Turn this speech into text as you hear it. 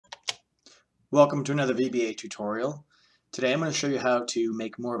Welcome to another VBA tutorial. Today I'm going to show you how to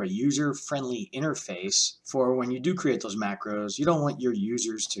make more of a user-friendly interface for when you do create those macros. You don't want your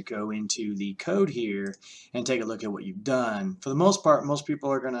users to go into the code here and take a look at what you've done. For the most part, most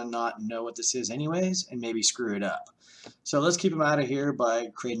people are going to not know what this is anyways and maybe screw it up. So let's keep them out of here by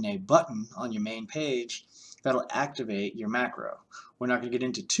creating a button on your main page that'll activate your macro. We're not going to get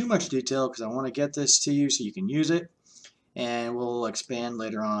into too much detail because I want to get this to you so you can use it, and we'll expand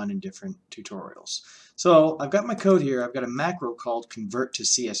later on in different tutorials. So I've got my code here. I've got a macro called convert to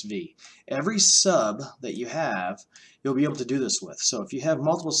CSV. Every sub that you have, you'll be able to do this with. So if you have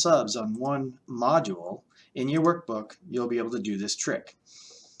multiple subs on one module in your workbook, you'll be able to do this trick.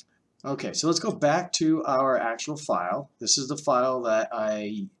 Okay, so let's go back to our actual file. This is the file that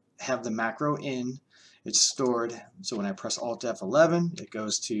I have the macro in. It's stored, so when I press Alt F11, it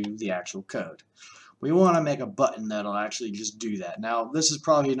goes to the actual code. We want to make a button that'll actually just do that. Now, this is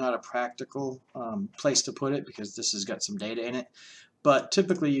probably not a practical place to put it because this has got some data in it, but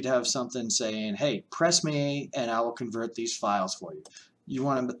typically you'd have something saying, hey, press me and I will convert these files for you. You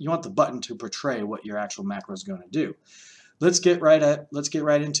want the button to portray what your actual macro is going to do. Let's get right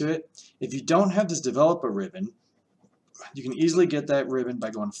into it. If you don't have this developer ribbon, you can easily get that ribbon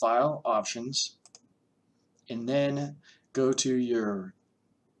by going File, Options, and then go to your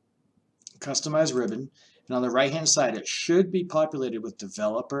Customize ribbon, and on the right hand side it should be populated with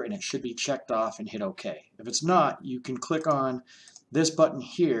developer and it should be checked off and hit OK. If it's not, you can click on this button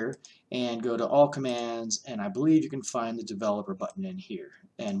here and go to all commands, and I believe you can find the developer button in here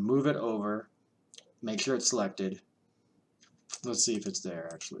and move it over, make sure it's selected. Let's see if it's there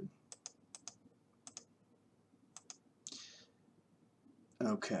actually.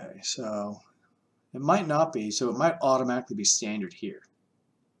 Okay, so it might not be, so it might automatically be standard here.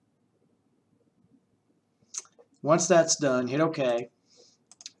 Once that's done, hit OK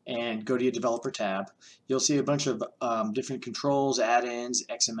and go to your developer tab. You'll see a bunch of different controls, add-ins,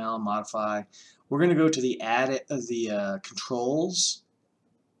 XML, modify. We're going to go to the controls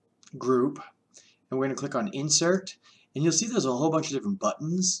group, and we're going to click on insert, and you'll see there's a whole bunch of different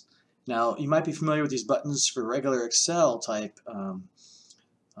buttons. Now you might be familiar with these buttons for regular Excel type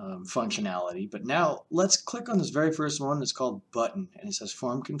functionality, but now let's click on this very first one that's called button, and it says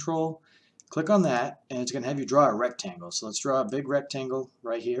form control. Click on that and it's going to have you draw a rectangle. So let's draw a big rectangle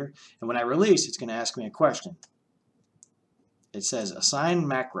right here, and when I release it's going to ask me a question. It says assign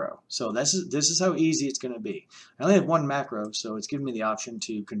macro. So this is how easy it's going to be. I only have one macro, so it's giving me the option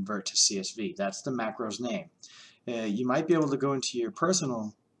to convert to CSV. That's the macro's name. You might be able to go into your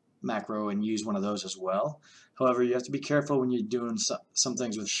personal macro and use one of those as well. However, you have to be careful when you're doing some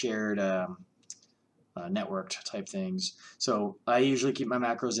things with shared networked type things. So I usually keep my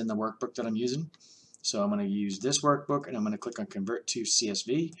macros in the workbook that I'm using. So I'm going to use this workbook and I'm going to click on convert to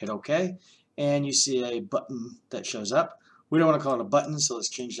CSV, hit OK, and you see a button that shows up. We don't want to call it a button, so let's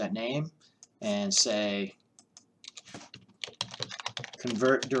change that name and say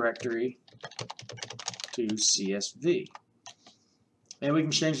convert directory to CSV. And we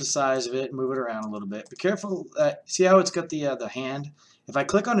can change the size of it and move it around a little bit. Be careful. See how it's got the hand? If I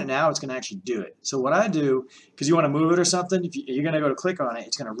click on it now, it's going to actually do it. So what I do, because you want to move it or something, if you're going to go to click on it,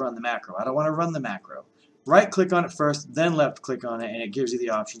 it's going to run the macro. I don't want to run the macro. Right click on it first, then left click on it, and it gives you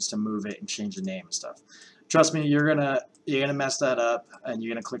the options to move it and change the name and stuff. Trust me, you're gonna mess that up, and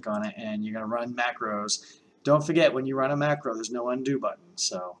you're gonna click on it and you're gonna run macros. Don't forget, when you run a macro, there's no undo button.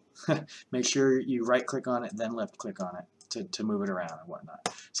 So make sure you right click on it, then left click on it to move it around and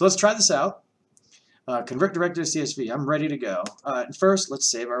whatnot. So let's try this out. Convert directory to CSV. I'm ready to go. First, let's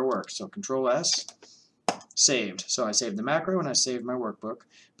save our work. So Control S, saved. So I saved the macro and I saved my workbook.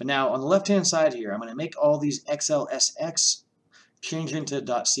 But now on the left-hand side here, I'm going to make all these XLSX change into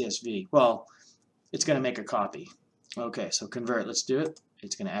 .csv. Well, it's going to make a copy. Okay, so convert. Let's do it.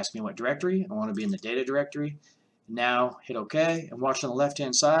 It's going to ask me what directory. I want to be in the data directory. Now hit OK, and watch on the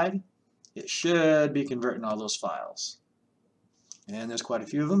left-hand side. It should be converting all those files. And there's quite a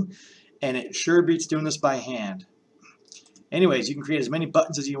few of them. And it sure beats doing this by hand. Anyways, you can create as many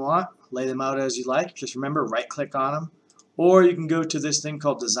buttons as you want, lay them out as you like. Just remember, right click on them. Or you can go to this thing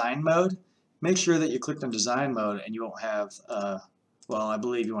called design mode. Make sure that you clicked on design mode and you won't have, well, I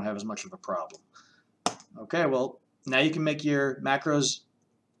believe you won't have as much of a problem. Okay, well, now you can make your macros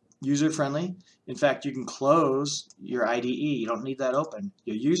user-friendly. In fact, you can close your IDE. You don't need that open.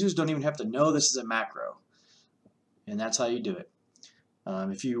 Your users don't even have to know this is a macro. And that's how you do it.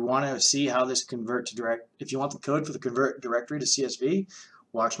 If you want to see how this if you want the code for the convert directory to CSV,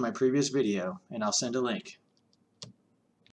 watch my previous video and I'll send a link.